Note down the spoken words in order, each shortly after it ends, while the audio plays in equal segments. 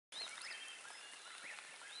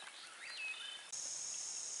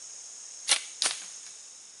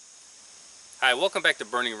Hi, welcome back to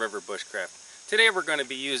Burning River Bushcraft. Today we're going to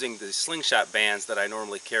be using the slingshot bands that I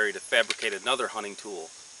normally carry to fabricate another hunting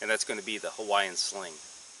tool, and that's going to be the Hawaiian Sling.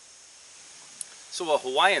 So a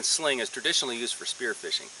Hawaiian Sling is traditionally used for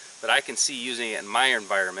spearfishing, but I can see using it in my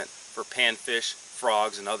environment for panfish,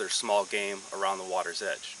 frogs, and other small game around the water's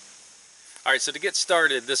edge. Alright, so to get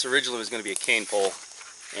started, this originally was going to be a cane pole,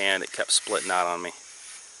 and it kept splitting out on me.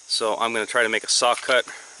 So I'm going to try to make a saw cut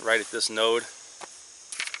right at this node.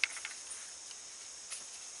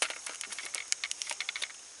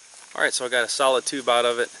 Alright, so I got a solid tube out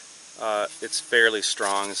of it. It's fairly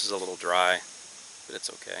strong. This is a little dry, but it's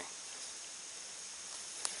okay.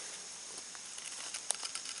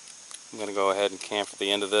 I'm going to go ahead and camfer the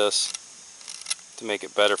end of this to make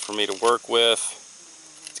it better for me to work with.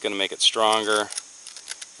 It's going to make it stronger.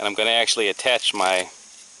 And I'm going to actually attach my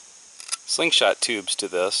slingshot tubes to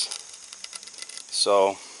this,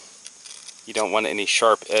 so you don't want any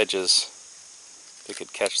sharp edges that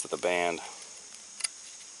could catch to the band.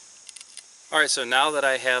 Alright, so now that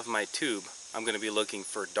I have my tube, I'm going to be looking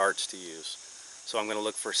for darts to use. So I'm going to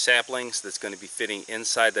look for saplings that's going to be fitting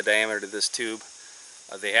inside the diameter of this tube.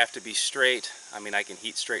 They have to be straight. I mean, I can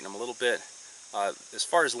heat straighten them a little bit. As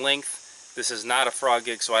far as length, this is not a frog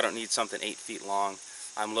gig, so I don't need something 8 feet long.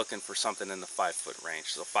 I'm looking for something in the 5-foot range,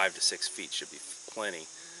 so 5 to 6 feet should be plenty.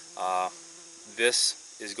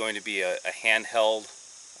 This is going to be a handheld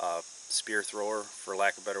spear thrower, for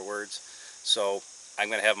lack of better words. So I'm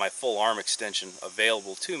going to have my full arm extension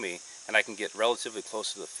available to me, and I can get relatively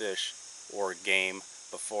close to the fish or game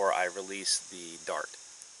before I release the dart.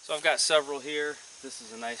 So I've got several here. This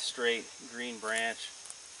is a nice straight green branch.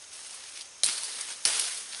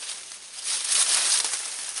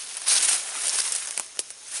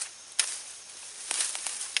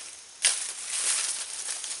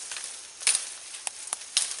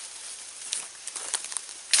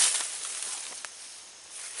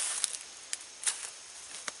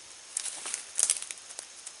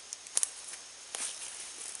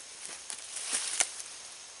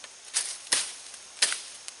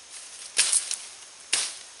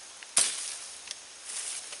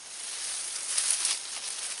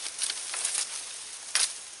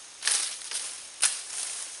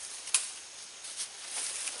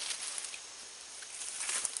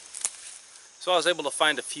 So I was able to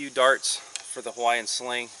find a few darts for the Hawaiian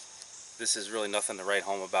Sling. This is really nothing to write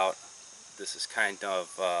home about. This is kind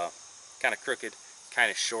of crooked,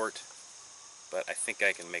 kind of short, but I think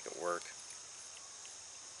I can make it work.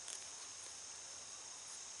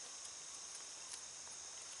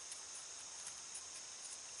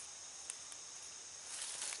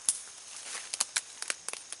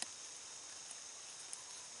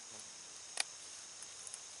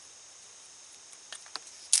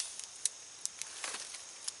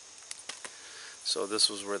 So this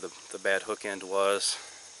was where the bad hook end was.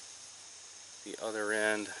 The other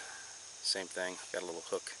end, same thing, got a little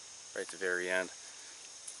hook right at the very end.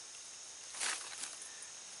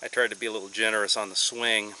 I tried to be a little generous on the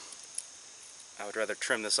swing. I would rather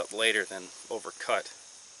trim this up later than overcut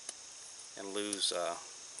and lose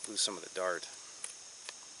some of the dart.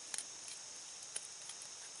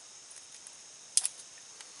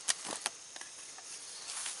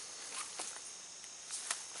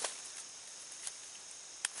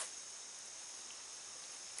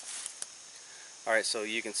 Alright, so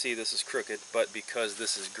you can see this is crooked, but because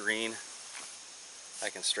this is green, I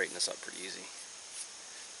can straighten this up pretty easy.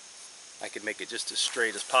 I could make it just as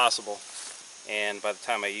straight as possible, and by the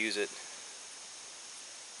time I use it,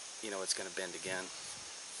 you know, it's going to bend again.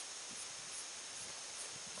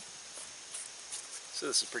 So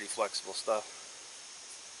this is pretty flexible stuff.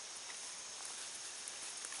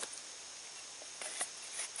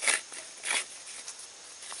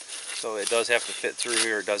 So it does have to fit through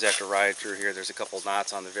here, it does have to ride through here. There's a couple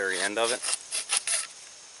knots on the very end of it.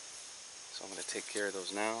 So I'm going to take care of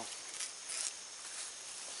those now.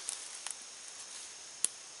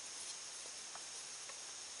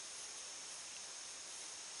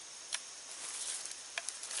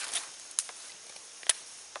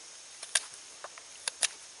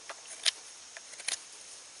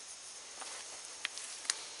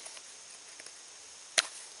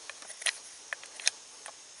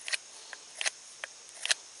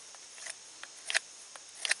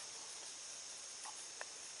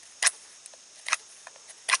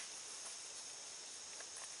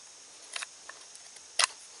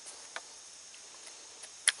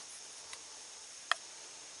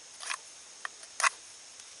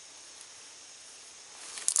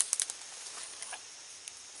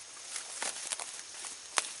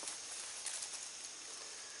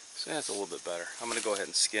 So that's a little bit better. I'm going to go ahead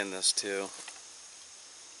and skin this too.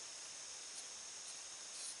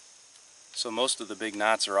 So most of the big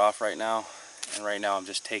knots are off right now, and right now I'm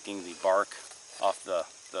just taking the bark off the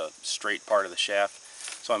straight part of the shaft,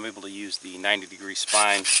 so I'm able to use the 90-degree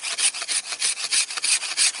spine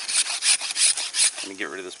and get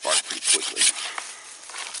rid of this bark pretty quickly.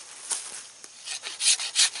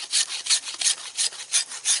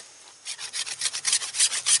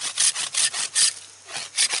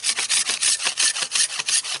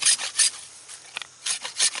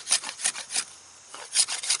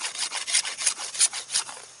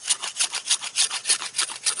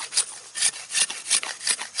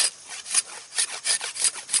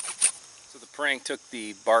 Prank took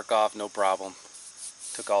the bark off, no problem.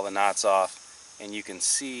 Took all the knots off, and you can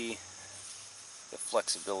see the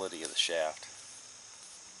flexibility of the shaft.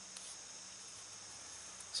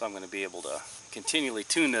 So I'm going to be able to continually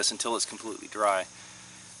tune this until it's completely dry.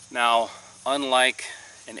 Now, unlike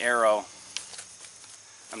an arrow,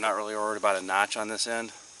 I'm not really worried about a notch on this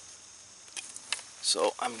end.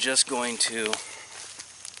 So I'm just going to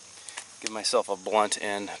give myself a blunt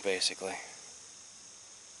end, basically.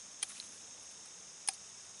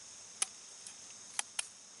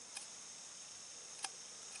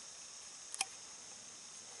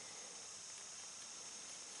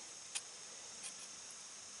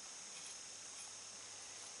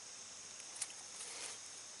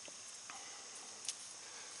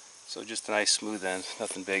 So just a nice smooth end,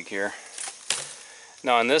 nothing big here.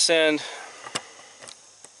 Now on this end,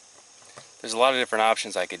 there's a lot of different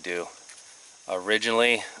options I could do.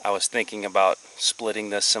 Originally, I was thinking about splitting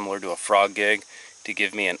this similar to a frog gig to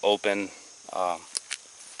give me an open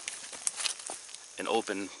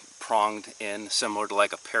pronged end, similar to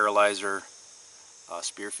like a paralyzer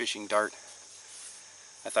spearfishing dart.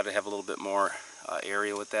 I thought I'd have a little bit more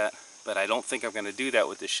area with that, but I don't think I'm going to do that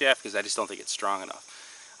with this shaft because I just don't think it's strong enough.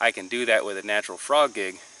 I can do that with a natural frog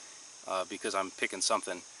gig because I'm picking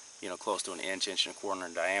something, you know, close to an inch, inch and a quarter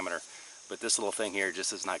in diameter. But this little thing here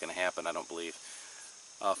just is not going to happen, I don't believe.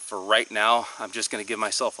 For right now, I'm just going to give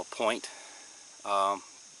myself a point.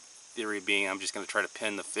 Theory being, I'm just going to try to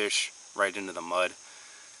pin the fish right into the mud.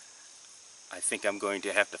 I think I'm going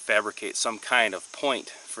to have to fabricate some kind of point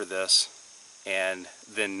for this and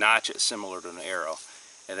then notch it similar to an arrow.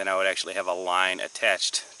 And then I would actually have a line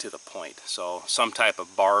attached to the point. So some type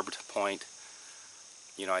of barbed point.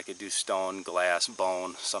 You know, I could do stone, glass,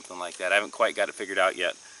 bone, something like that. I haven't quite got it figured out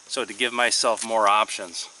yet. So to give myself more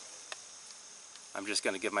options, I'm just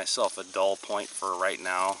going to give myself a dull point for right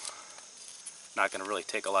now. Not going to really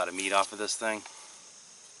take a lot of meat off of this thing.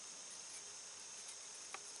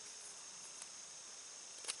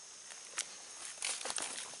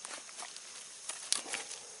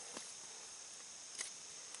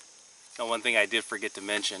 Now, one thing I did forget to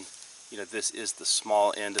mention, you know, this is the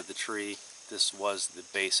small end of the tree. This was the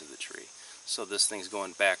base of the tree. So this thing's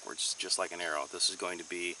going backwards, just like an arrow. This is going to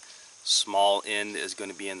be, small end is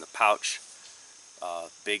going to be in the pouch.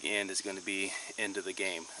 Big end is going to be into the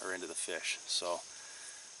game, or into the fish. So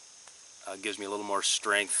it gives me a little more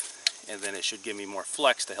strength, and then it should give me more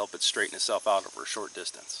flex to help it straighten itself out over a short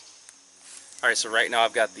distance. Alright, so right now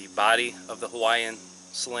I've got the body of the Hawaiian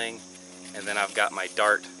Sling, and then I've got my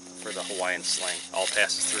dart for the Hawaiian Sling. All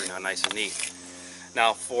passes through now nice and neat.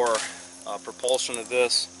 Now for propulsion of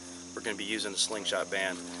this, we're going to be using a slingshot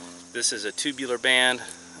band. This is a tubular band.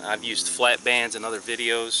 I've used flat bands in other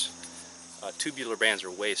videos. Tubular bands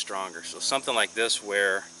are way stronger. So something like this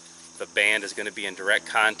where the band is going to be in direct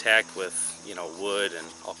contact with, you know, wood and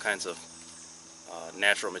all kinds of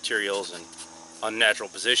natural materials and unnatural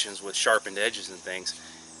positions with sharpened edges and things,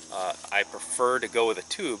 I prefer to go with a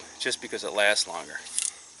tube just because it lasts longer.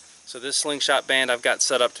 So this slingshot band I've got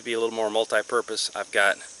set up to be a little more multi-purpose. I've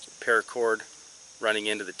got paracord running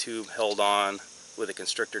into the tube held on with a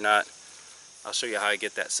constrictor knot. I'll show you how I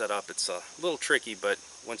get that set up. It's a little tricky, but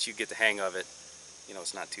once you get the hang of it, you know,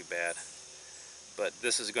 it's not too bad. But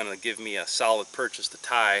this is going to give me a solid purchase to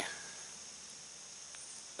tie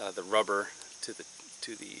the rubber to the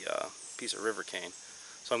piece of river cane.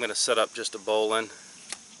 So I'm going to set up just a bowline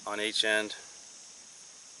on each end,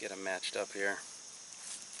 get them matched up here.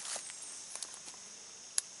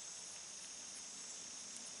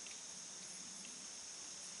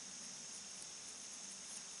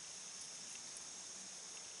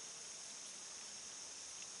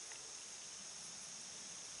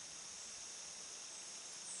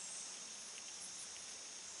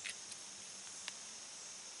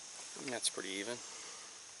 And that's pretty even.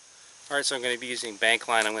 Alright, so I'm going to be using bank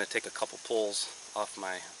line. I'm going to take a couple pulls off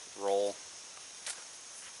my roll.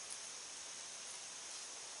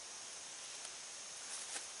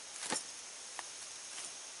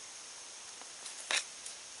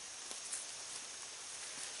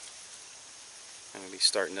 going to be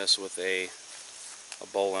starting this with a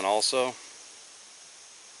bowline also.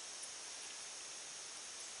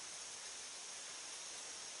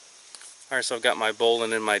 Alright, so I've got my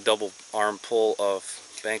bowline in my double arm pull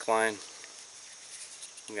of bank line.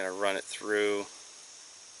 I'm going to run it through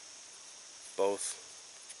both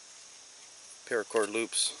paracord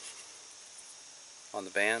loops on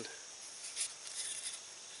the band.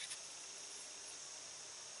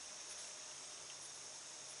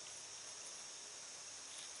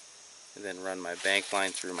 And then run my bank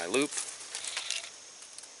line through my loop.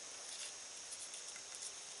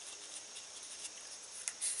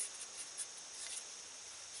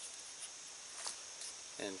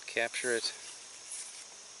 And capture it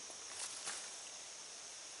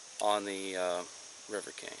on the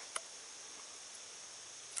river cane.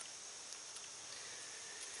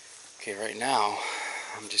 Okay, right now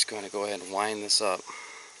I'm just going to go ahead and wind this up.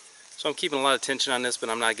 So I'm keeping a lot of tension on this, but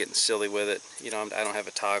I'm not getting silly with it. You know, I don't have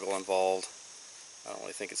a toggle involved. I don't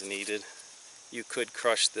really think it's needed. You could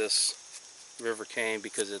crush this river cane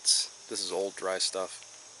because this is old dry stuff.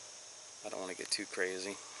 I don't want to get too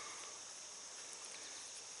crazy.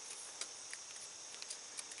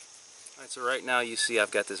 Alright, so right now you see I've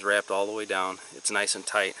got this wrapped all the way down. It's nice and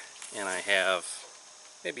tight, and I have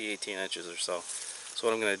maybe 18 inches or so. So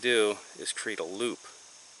what I'm going to do is create a loop.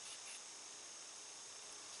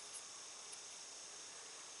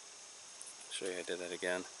 I'll show you how I did that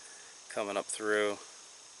again. Coming up through,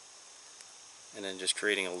 and then just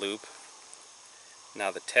creating a loop.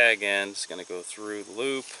 Now the tag end is going to go through the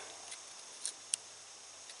loop,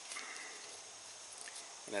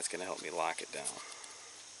 and that's going to help me lock it down.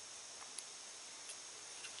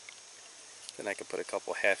 Then I can put a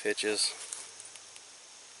couple half hitches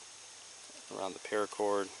around the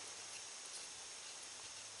paracord.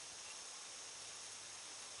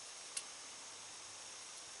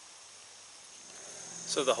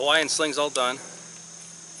 So the Hawaiian sling's all done.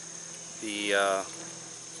 The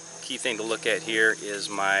key thing to look at here is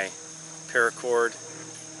my paracord,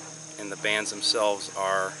 and the bands themselves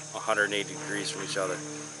are 180 degrees from each other.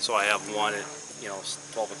 So I have one at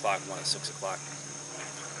 12 o'clock, one at 6 o'clock.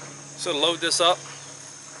 So to load this up,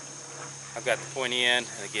 I've got the pointy end,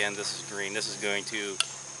 and again this is green. This is going to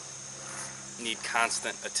need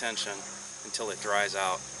constant attention until it dries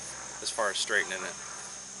out as far as straightening it.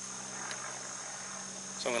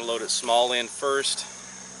 So I'm going to load it small end first.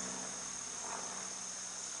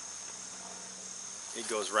 It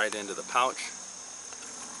goes right into the pouch.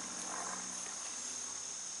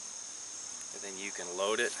 And then you can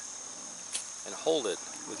load it and hold it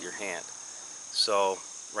with your hand. So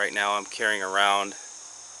right now I'm carrying around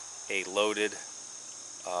a loaded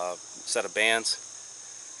set of bands.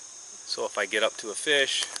 So if I get up to a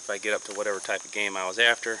fish, if I get up to whatever type of game I was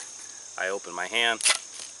after, I open my hand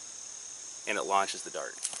and it launches the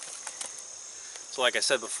dart. So like I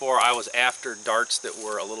said before, I was after darts that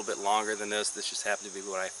were a little bit longer than this. This just happened to be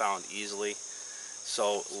what I found easily.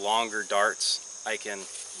 So longer darts, I can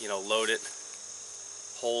load it,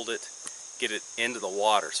 hold it, get it into the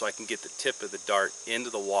water, so I can get the tip of the dart into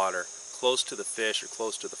the water, close to the fish or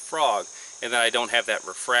close to the frog, and then I don't have that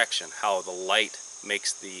refraction, how the light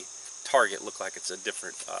makes the target look like it's a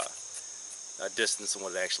different distance than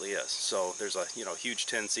what it actually is. So there's a huge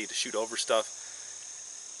tendency to shoot over stuff.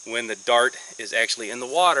 When the dart is actually in the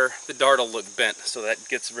water, the dart will look bent, so that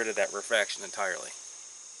gets rid of that refraction entirely.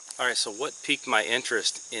 Alright, so what piqued my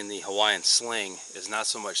interest in the Hawaiian Sling is not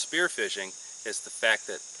so much spearfishing, it's the fact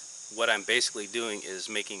that what I'm basically doing is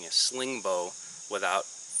making a sling bow without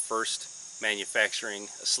first manufacturing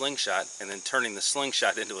a slingshot and then turning the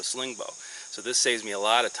slingshot into a sling bow. So this saves me a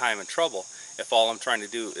lot of time and trouble if all I'm trying to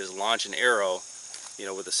do is launch an arrow,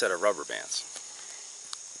 with a set of rubber bands.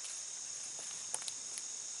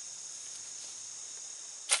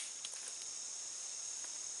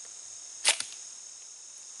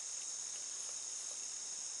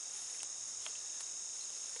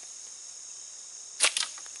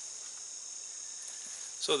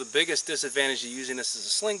 So the biggest disadvantage of using this as a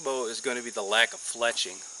sling bow is going to be the lack of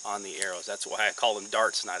fletching on the arrows. That's why I call them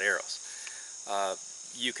darts, not arrows.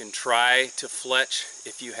 You can try to fletch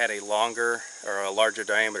if you had a longer or a larger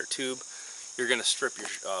diameter tube. You're going to strip your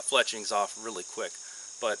fletchings off really quick.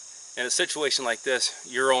 But in a situation like this,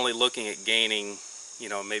 you're only looking at gaining,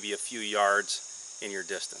 maybe a few yards in your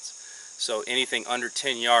distance. So anything under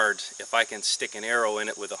 10 yards, if I can stick an arrow in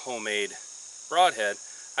it with a homemade broadhead,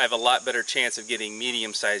 I have a lot better chance of getting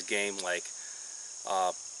medium-sized game like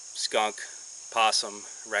skunk, possum,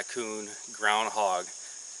 raccoon, groundhog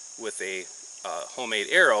with a homemade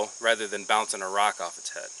arrow rather than bouncing a rock off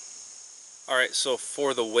its head. Alright, so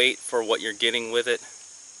for the weight for what you're getting with it,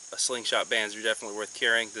 slingshot bands are definitely worth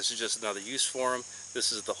carrying. This is just another use for them.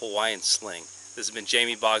 This is the Hawaiian Sling. This has been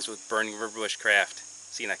Jamie Boggs with Burning River Bushcraft.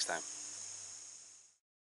 See you next time.